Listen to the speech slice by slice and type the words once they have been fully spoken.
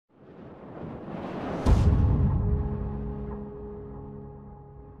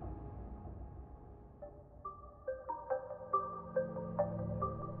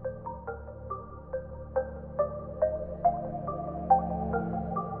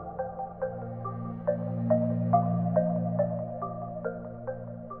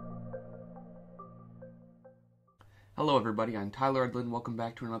Hello everybody, I'm Tyler Edlin. Welcome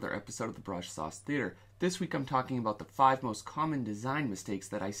back to another episode of the Brush Sauce Theater. This week I'm talking about the 5 most common design mistakes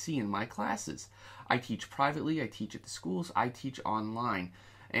that I see in my classes. I teach privately, I teach at the schools, I teach online,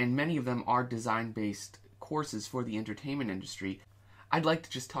 and many of them are design-based courses for the entertainment industry. I'd like to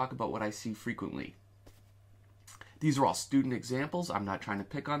just talk about what I see frequently. These are all student examples, I'm not trying to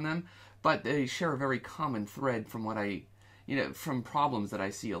pick on them, but they share a very common thread from from problems that I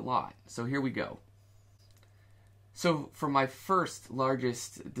see a lot. So here we go. So for my first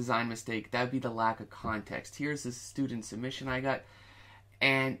largest design mistake, that would be the lack of context. Here's the student submission I got,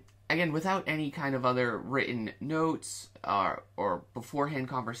 and again, without any kind of other written notes or beforehand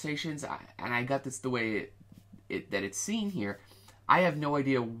conversations, and I got this the way that it's seen here, I have no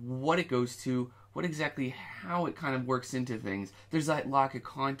idea what it goes to, how it kind of works into things. There's that lack of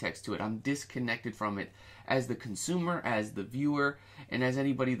context to it. I'm disconnected from it as the consumer, as the viewer, and as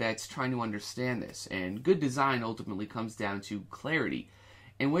anybody that's trying to understand this. And good design ultimately comes down to clarity.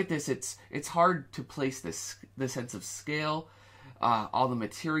 And with this, it's hard to place the sense of scale, all the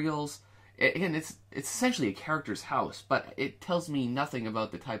materials. Again, it's essentially a character's house, but it tells me nothing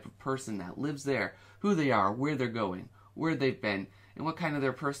about the type of person that lives there, who they are, where they're going, where they've been, and what kind of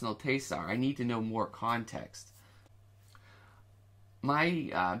their personal tastes are. I need to know more context.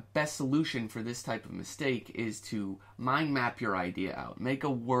 My best solution for this type of mistake is to mind map your idea out. Make a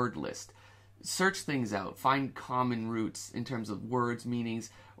word list. Search things out. Find common roots in terms of words, meanings,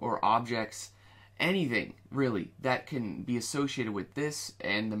 or objects. Anything, really, that can be associated with this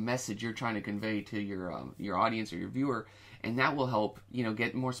and the message you're trying to convey to your audience or your viewer, and that will help,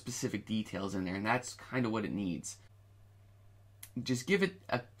 get more specific details in there, and that's kind of what it needs. Just give it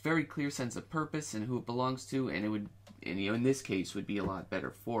a very clear sense of purpose and who it belongs to, and it would, in this case, would be a lot better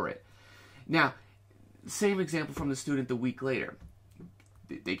for it. Now, same example from the student the week later.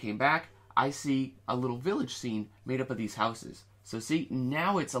 They came back. I see a little village scene made up of these houses. So see,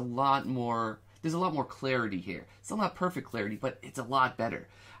 now it's a lot more, there's a lot more clarity here. It's still not perfect clarity, but it's a lot better.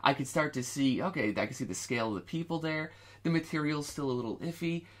 I could start to see, okay, I can see the scale of the people there. The material's still a little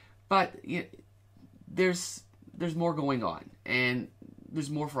iffy, but there's more going on, and there's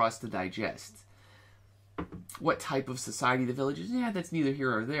more for us to digest. What type of society the village is, that's neither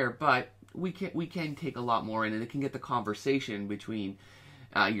here or there, but we can take a lot more in, and it can get the conversation between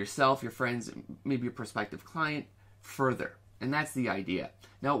yourself, your friends, maybe a prospective client further, and that's the idea.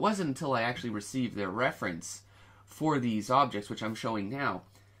 Now, it wasn't until I actually received their reference for these objects, which I'm showing now.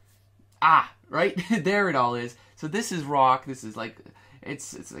 Right? There it all is. So this is rock, this is like,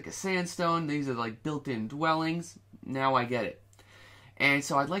 it's like a sandstone, these are like built-in dwellings. Now I get it. And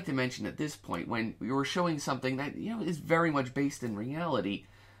so I'd like to mention at this point, when we were showing something that is very much based in reality,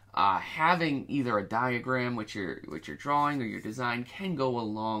 having either a diagram which you're drawing or your design can go a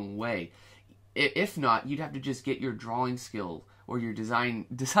long way. If not, you'd have to just get your drawing skill or your design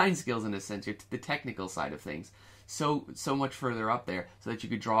skills, in a sense, the technical side of things, so much further up there, so that you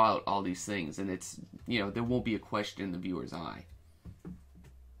could draw out all these things, and it's there won't be a question in the viewer's eye.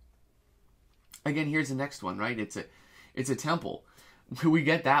 Again, here's the next one, right? It's a temple. We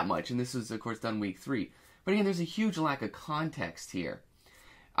get that much, and this was, of course, done week 3. But again, there's a huge lack of context here.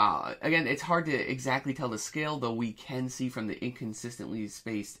 Again, it's hard to exactly tell the scale, though we can see from the inconsistently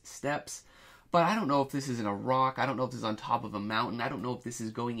spaced steps. But I don't know if this is in a rock. I don't know if this is on top of a mountain. I don't know if this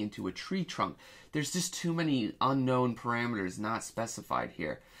is going into a tree trunk. There's just too many unknown parameters not specified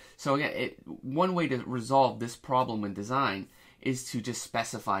here. So again, one way to resolve this problem in design is to just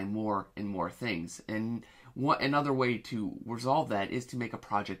specify more and more things. And another way to resolve that is to make a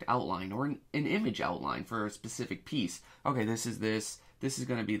project outline or an image outline for a specific piece. Okay, this is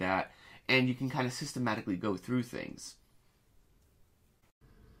going to be that, and you can kind of systematically go through things.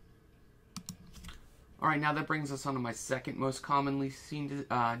 Alright, now that brings us on to my second most commonly seen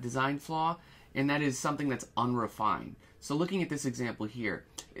design flaw, and that is something that's unrefined. So looking at this example here,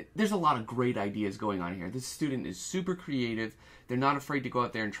 there's a lot of great ideas going on here. This student is super creative. They're not afraid to go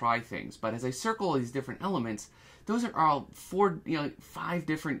out there and try things. But as I circle all these different elements, those are all 5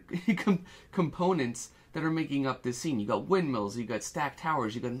 different components that are making up this scene. You got windmills, you got stacked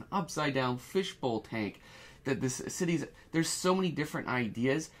towers, you got an upside down fishbowl tank. There's so many different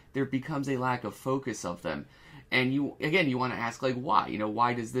ideas, there becomes a lack of focus of them. And you want to ask, like, why?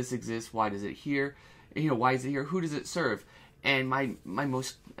 Why does this exist? Why does it here? Why is it here? Who does it serve? And my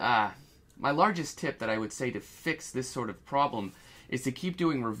largest tip that I would say to fix this sort of problem is to keep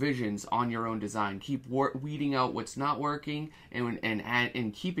doing revisions on your own design. Keep weeding out what's not working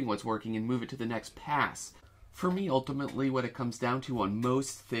and keeping what's working, and move it to the next pass. For me, ultimately, what it comes down to on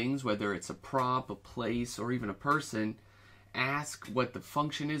most things, whether it's a prop, a place, or even a person, ask what the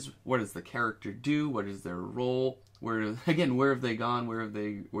function is, what does the character do, what is their role, Where have they gone? Where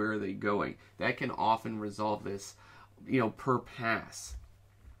are they going? That can often resolve this, per pass.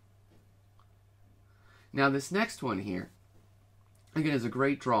 Now this next one here, again, is a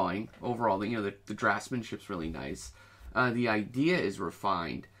great drawing overall. The draftsmanship's really nice. The idea is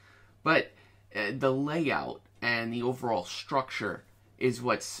refined, but the layout and the overall structure is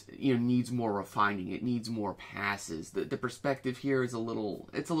what's needs more refining. It needs more passes. The perspective here is a little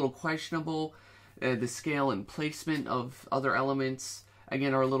questionable. The scale and placement of other elements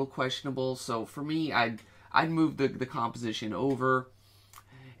again are a little questionable. So for me, I'd move the composition over,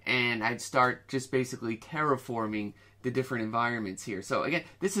 and I'd start just basically terraforming the different environments here. So again,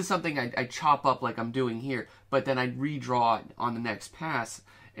 this is something I'd chop up like I'm doing here, but then I'd redraw it on the next pass,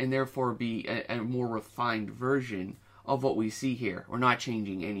 and therefore be a more refined version of what we see here. We're not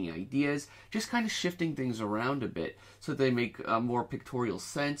changing any ideas, just kind of shifting things around a bit so they make more pictorial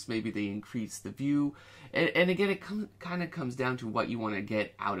sense. Maybe they increase the view. And again, it kind of comes down to what you want to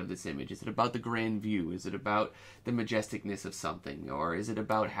get out of this image. Is it about the grand view? Is it about the majesticness of something? Or is it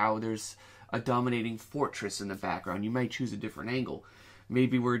about how there's a dominating fortress in the background? You might choose a different angle.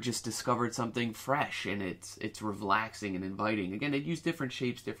 Maybe we're just discovered something fresh and it's relaxing and inviting. Again, I'd use different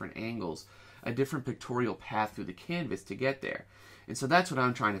shapes, different angles, a different pictorial path through the canvas to get there. And so that's what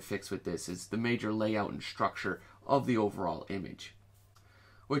I'm trying to fix with this, is the major layout and structure of the overall image.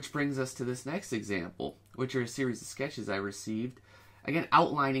 Which brings us to this next example, which are a series of sketches I received, again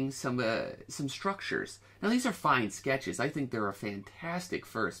outlining some structures. Now these are fine sketches. I think they're a fantastic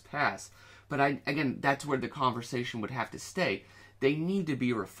first pass, but again, that's where the conversation would have to stay. They need to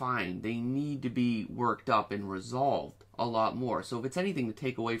be refined. They need to be worked up and resolved a lot more. So if it's anything to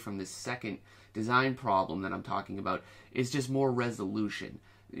take away from this second design problem that I'm talking about, is just more resolution,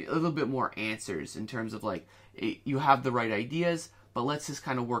 a little bit more answers in terms of like, you have the right ideas, but let's just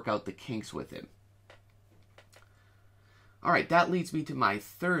kind of work out the kinks with it. All right, that leads me to my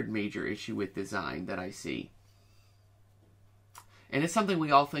third major issue with design that I see. And it's something we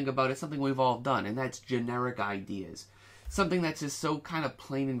all think about, it's something we've all done, and that's generic ideas. Something that's just so kind of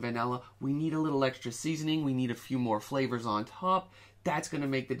plain and vanilla. We need a little extra seasoning. We need a few more flavors on top. That's going to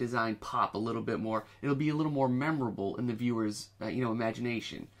make the design pop a little bit more. It'll be a little more memorable in the viewer's,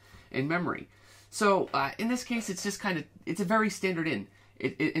 imagination and memory. So in this case, it's just it's a very standard inn.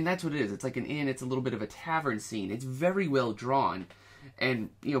 And that's what it is. It's like an inn. It's a little bit of a tavern scene. It's very well drawn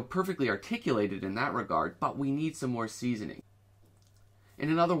and, perfectly articulated in that regard, but we need some more seasoning. And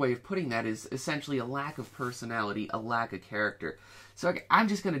another way of putting that is essentially a lack of personality, a lack of character. So I'm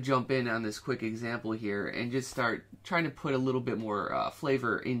just going to jump in on this quick example here and just start trying to put a little bit more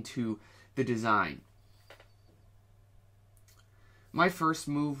flavor into the design. My first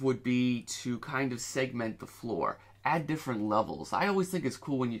move would be to kind of segment the floor, add different levels. I always think it's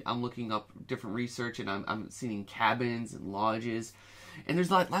cool when I'm looking up different research and I'm seeing cabins and lodges. And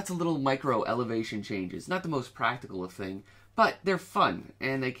there's lots of little micro elevation changes. Not the most practical of thing, but they're fun,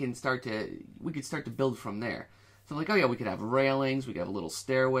 and we could start to build from there. So I'm like, oh yeah, we could have railings, we could have a little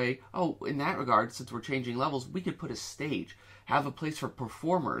stairway. Oh, in that regard, since we're changing levels, we could put a stage, have a place for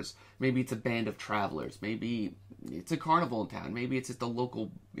performers. Maybe it's a band of travelers. Maybe it's a carnival in town. Maybe it's just a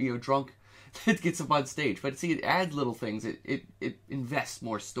local, drunk that gets up on stage. But see, it adds little things. It invests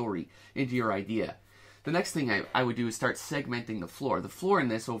more story into your idea. The next thing I would do is start segmenting the floor. The floor in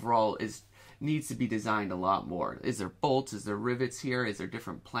this overall needs to be designed a lot more. Is there bolts? Is there rivets here? Is there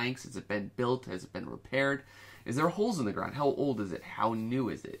different planks? Has it been built? Has it been repaired? Is there holes in the ground? How old is it? How new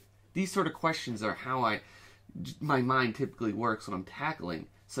is it? These sort of questions are how my mind typically works when I'm tackling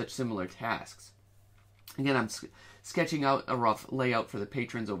such similar tasks. Again, I'm sketching out a rough layout for the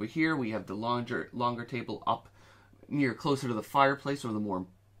patrons over here. We have the longer table up closer to the fireplace where the more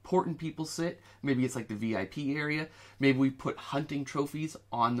important people sit. Maybe it's like the VIP area. Maybe we put hunting trophies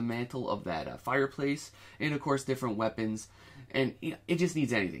on the mantle of that fireplace, and of course different weapons. And it just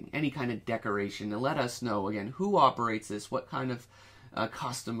needs any kind of decoration to let us know again who operates this, what kind of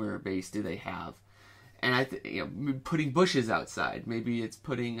customer base do they have. And putting bushes outside. Maybe it's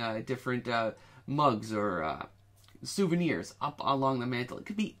putting different mugs or souvenirs up along the mantle. It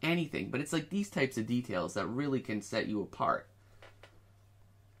could be anything, but it's like these types of details that really can set you apart.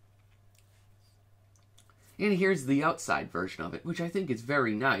 And here's the outside version of it, which I think is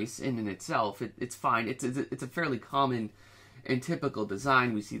very nice in itself. It's fine. It's a fairly common and typical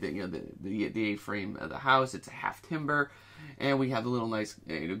design. We see that the A-frame of the house. It's a half timber, and we have a little nice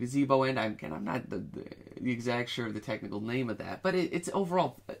gazebo end. I'm not the exact sure of the technical name of that, but it's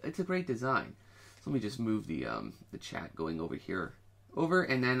overall it's a great design. So let me just move the chat going over here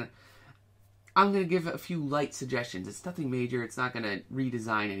and then I'm going to give a few light suggestions. It's nothing major. It's not going to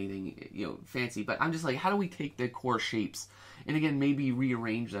redesign anything, fancy. But I'm just like, how do we take the core shapes and again maybe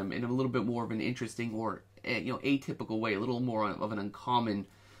rearrange them in a little bit more of an interesting or atypical way, a little more of an uncommon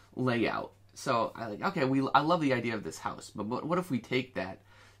layout. So I love the idea of this house, but what if we take that,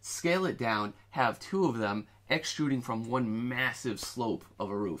 scale it down, have two of them extruding from one massive slope of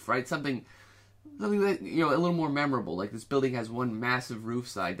a roof, right? Something that, a little more memorable. Like this building has one massive roof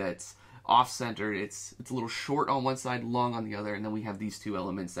side that's off-centered. It's a little short on one side, long on the other, and then we have these two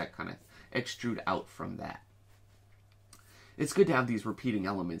elements that kind of extrude out from that. It's good to have these repeating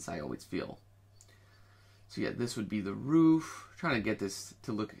elements, I always feel. So yeah, this would be the roof. I'm trying to get this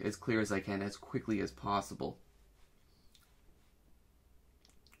to look as clear as I can, as quickly as possible.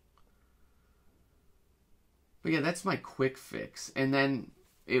 But yeah, that's my quick fix. And then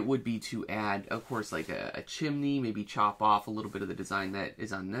it would be to add, of course, like a chimney, maybe chop off a little bit of the design that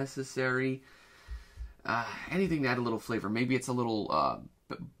is unnecessary. Anything to add a little flavor. Maybe it's a little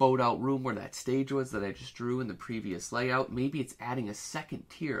boat out room where that stage was that I just drew in the previous layout. Maybe it's adding a second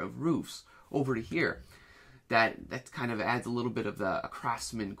tier of roofs over to here. That kind of adds a little bit of a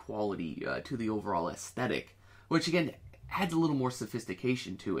craftsman quality to the overall aesthetic, which again adds a little more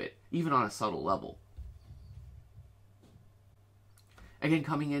sophistication to it, even on a subtle level. Again,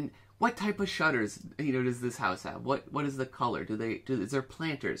 coming in, what type of shutters does this house have? What is the color? Is there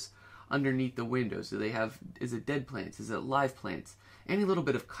planters underneath the windows? Is it dead plants? Is it live plants? Any little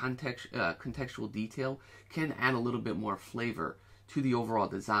bit of contextual detail can add a little bit more flavor to the overall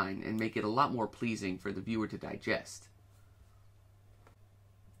design and make it a lot more pleasing for the viewer to digest.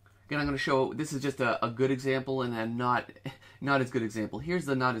 Again, I'm going to show, this is just a good example and a not as good example. Here's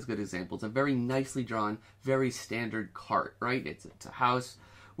the not as good example. It's a very nicely drawn, very standard cart, right? It's a house.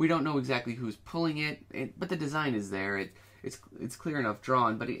 We don't know exactly who's pulling it, but the design is there. It's clear enough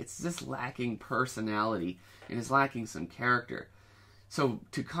drawn, but it's just lacking personality and it's lacking some character. So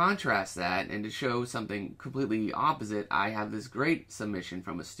to contrast that and to show something completely opposite, I have this great submission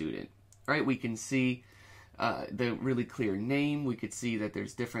from a student, right? We can see the really clear name. We could see that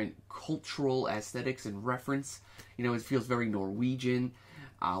there's different cultural aesthetics and reference. It feels very Norwegian.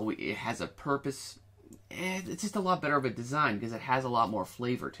 It has a purpose. It's just a lot better of a design because it has a lot more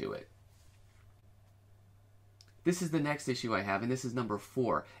flavor to it. This is the next issue I have, and this is number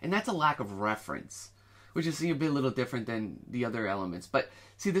 4. And that's a lack of reference, which is a little different than the other elements. But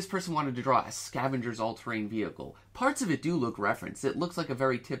see, this person wanted to draw a scavenger's all-terrain vehicle. Parts of it do look referenced. It looks like a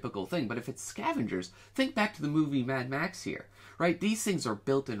very typical thing. But if it's scavengers, think back to the movie Mad Max here, right? These things are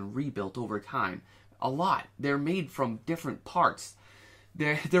built and rebuilt over time a lot. They're made from different parts.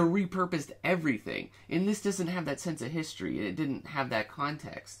 They're repurposed everything. And this doesn't have that sense of history. And it didn't have that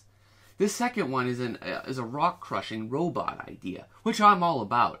context. This second one is a rock-crushing robot idea, which I'm all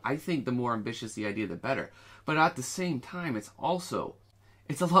about. I think the more ambitious the idea, the better. But at the same time, it's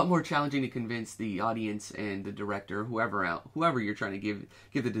a lot more challenging to convince the audience and the director, whoever you're trying to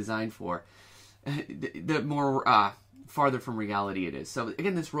give the design for, the more farther from reality it is. So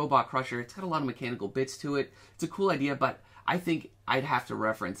again, this robot crusher, it's got a lot of mechanical bits to it. It's a cool idea, but I think I'd have to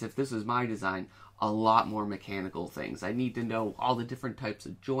reference, if this was my design, a lot more mechanical things. I need to know all the different types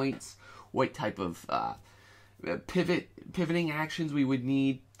of joints, what type of pivoting actions we would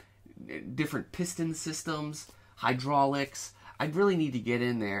need, different piston systems, hydraulics. I'd really need to get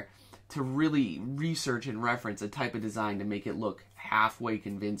in there to really research and reference a type of design to make it look halfway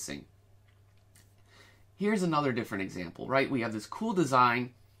convincing. Here's another different example, right? We have this cool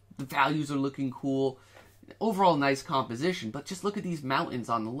design, the values are looking cool, overall nice composition, but just look at these mountains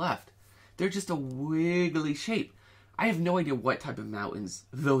on the left. They're just a wiggly shape. I have no idea what type of mountains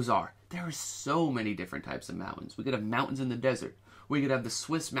those are. There are so many different types of mountains. We could have mountains in the desert. We could have the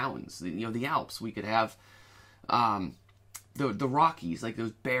Swiss mountains, the Alps. We could have the Rockies, like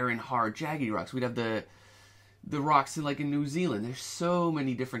those barren, hard, jaggedy rocks. We'd have the rocks in New Zealand. There's so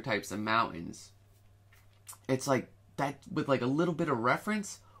many different types of mountains. It's like that with like a little bit of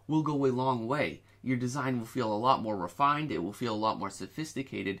reference will go a long way. Your design will feel a lot more refined. It will feel a lot more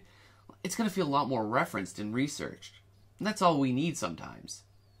sophisticated. It's going to feel a lot more referenced and researched. And that's all we need sometimes.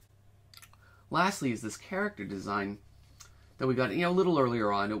 Lastly is this character design that we got, a little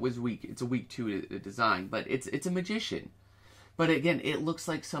earlier on. It was week. It's a week 2 to design, but it's a magician. But again, it looks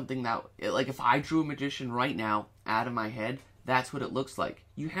like something that, like if I drew a magician right now out of my head, that's what it looks like.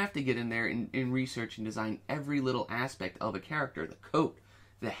 You have to get in there and research and design every little aspect of a character. The coat,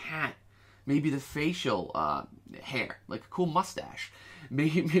 the hat, maybe the facial hair, like a cool mustache.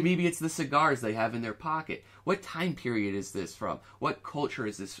 Maybe it's the cigars they have in their pocket. What time period is this from? What culture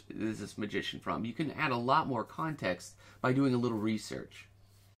is this magician from? You can add a lot more context by doing a little research.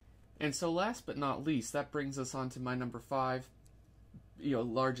 And so last but not least, that brings us on to my number 5,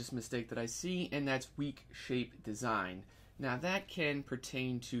 largest mistake that I see, and that's weak shape design. Now that can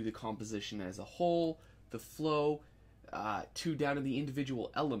pertain to the composition as a whole, the flow, down to the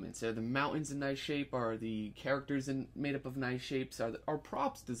individual elements. Are the mountains in nice shape? Are the characters made up of nice shapes? Are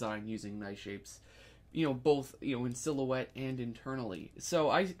props designed using nice shapes? Both in silhouette and internally.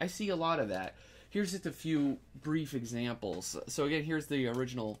 So I see a lot of that. Here's just a few brief examples. So again, here's the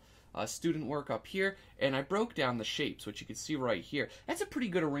original student work up here, and I broke down the shapes, which you can see right here. That's a pretty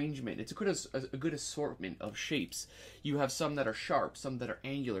good arrangement. It's a good assortment of shapes. You have some that are sharp, some that are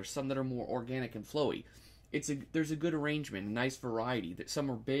angular, some that are more organic and flowy. There's a good arrangement, a nice variety.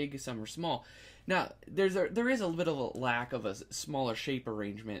 Some are big, some are small. Now, there is a bit of a lack of a smaller shape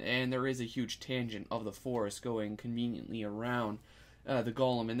arrangement, and there is a huge tangent of the forest going conveniently around the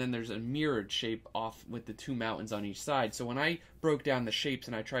golem, and then there's a mirrored shape off with the 2 mountains on each side. So when I broke down the shapes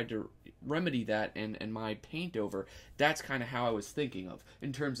and I tried to remedy that and my paint over, that's kind of how I was thinking of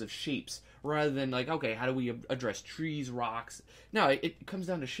in terms of shapes, rather than like, okay, how do we address trees, rocks? No, it comes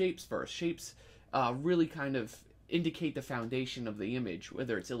down to shapes first. Shapes really kind of indicate the foundation of the image,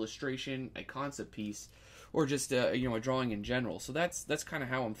 whether it's illustration, a concept piece, or just a drawing in general. So that's kind of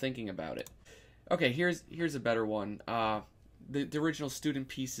how I'm thinking about it. Okay, here's a better one. The original student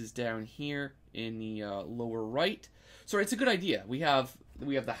piece is down here in the lower right. So it's a good idea. We have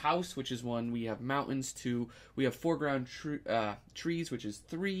the house, which is 1. We have mountains, 2. We have foreground trees, which is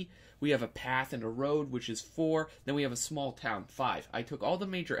 3. We have a path and a road, which is 4. Then we have a small town, 5. I took all the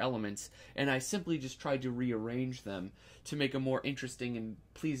major elements and I simply just tried to rearrange them to make a more interesting and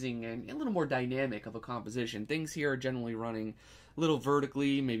pleasing and a little more dynamic of a composition. Things here are generally running a little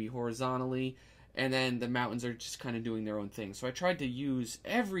vertically, maybe horizontally, and then the mountains are just kind of doing their own thing. So I tried to use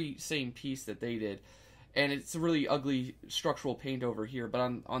every same piece that they did, and it's a really ugly structural paint over here,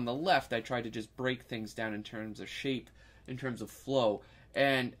 but on the left I tried to just break things down in terms of shape, in terms of flow.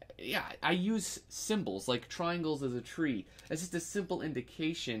 And yeah, I use symbols like triangles as a tree as just a simple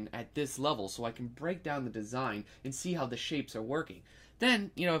indication at this level, so I can break down the design and see how the shapes are working.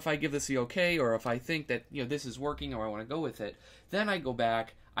 Then, if I give this the okay, or if I think that, this is working or I want to go with it, then I go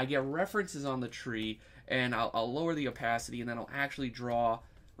back, I get references on the tree, and I'll lower the opacity, and then I'll actually draw,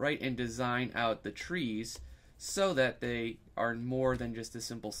 right, and design out the trees so that they are more than just a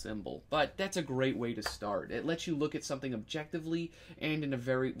simple symbol. But that's a great way to start. It lets you look at something objectively and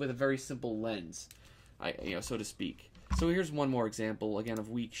with a very simple lens, so to speak. So here's one more example, again, of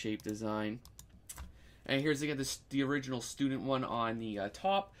weak shape design. And here's again the original student one on the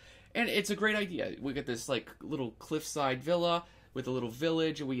top, and it's a great idea. We get this like little cliffside villa with a little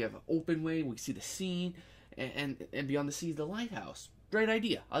village, and we have an open way. We see the scene, and beyond the sea is the lighthouse. Great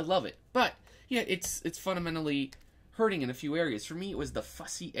idea. I love it. But yeah, it's fundamentally hurting in a few areas. For me, it was the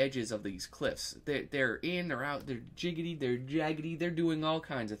fussy edges of these cliffs. They're in, they're out, they're jiggity, they're jaggedy, they're doing all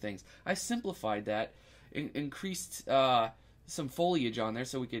kinds of things. I simplified that, increased some foliage on there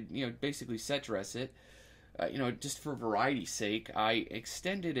so we could basically set dress it. Just for variety's sake, I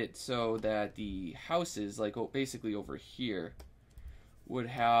extended it so that the houses, like basically over here, would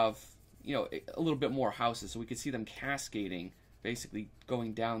have, a little bit more houses, so we could see them cascading, basically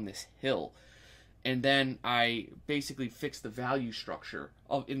going down this hill. And then I basically fixed the value structure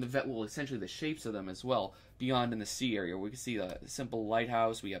essentially the shapes of them as well, beyond in the sea area, where we can see a simple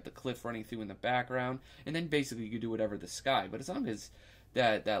lighthouse, we have the cliff running through in the background, and then basically you could do whatever the sky. But as long as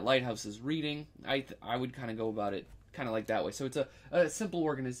that lighthouse is reading, I would kind of go about it kind of like that way. So it's a simple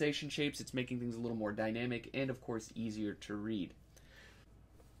organization shapes. It's making things a little more dynamic and, of course, easier to read.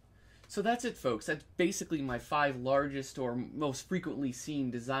 So that's it, folks. That's basically my 5 largest or most frequently seen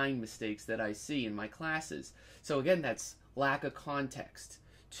design mistakes that I see in my classes. So again, that's lack of context.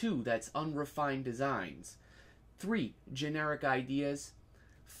 2, that's unrefined designs. 3, generic ideas.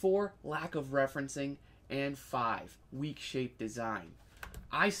 4, lack of referencing. And 5, weak shape design.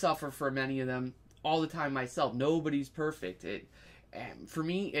 I suffer for many of them all the time myself. Nobody's perfect. For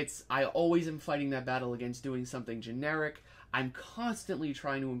me, I always am fighting that battle against doing something generic. I'm constantly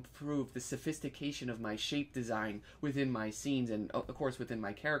trying to improve the sophistication of my shape design within my scenes and, of course, within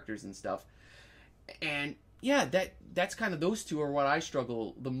my characters and stuff. And yeah, that's kind of, those 2 are what I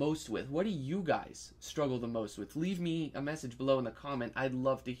struggle the most with. What do you guys struggle the most with? Leave me a message below in the comment. I'd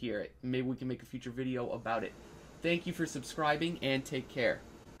love to hear it. Maybe we can make a future video about it. Thank you for subscribing, and take care.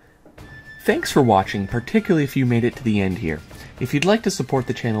 Thanks for watching, particularly if you made it to the end here. If you'd like to support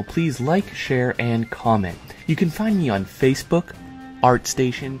the channel, please like, share, and comment. You can find me on Facebook,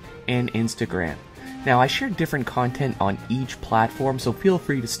 ArtStation, and Instagram. Now, I share different content on each platform, so feel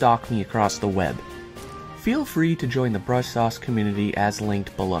free to stalk me across the web. Feel free to join the Brush Sauce community as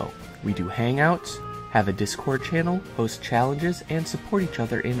linked below. We do hangouts, have a Discord channel, host challenges, and support each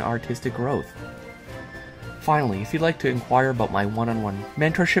other in artistic growth. Finally, if you'd like to inquire about my one-on-one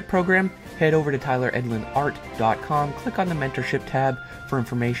mentorship program, head over to tyleredlinart.com, click on the mentorship tab for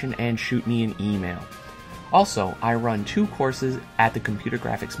information, and shoot me an email. Also, I run 2 courses at the Computer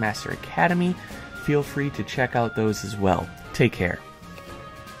Graphics Master Academy. Feel free to check out those as well. Take care.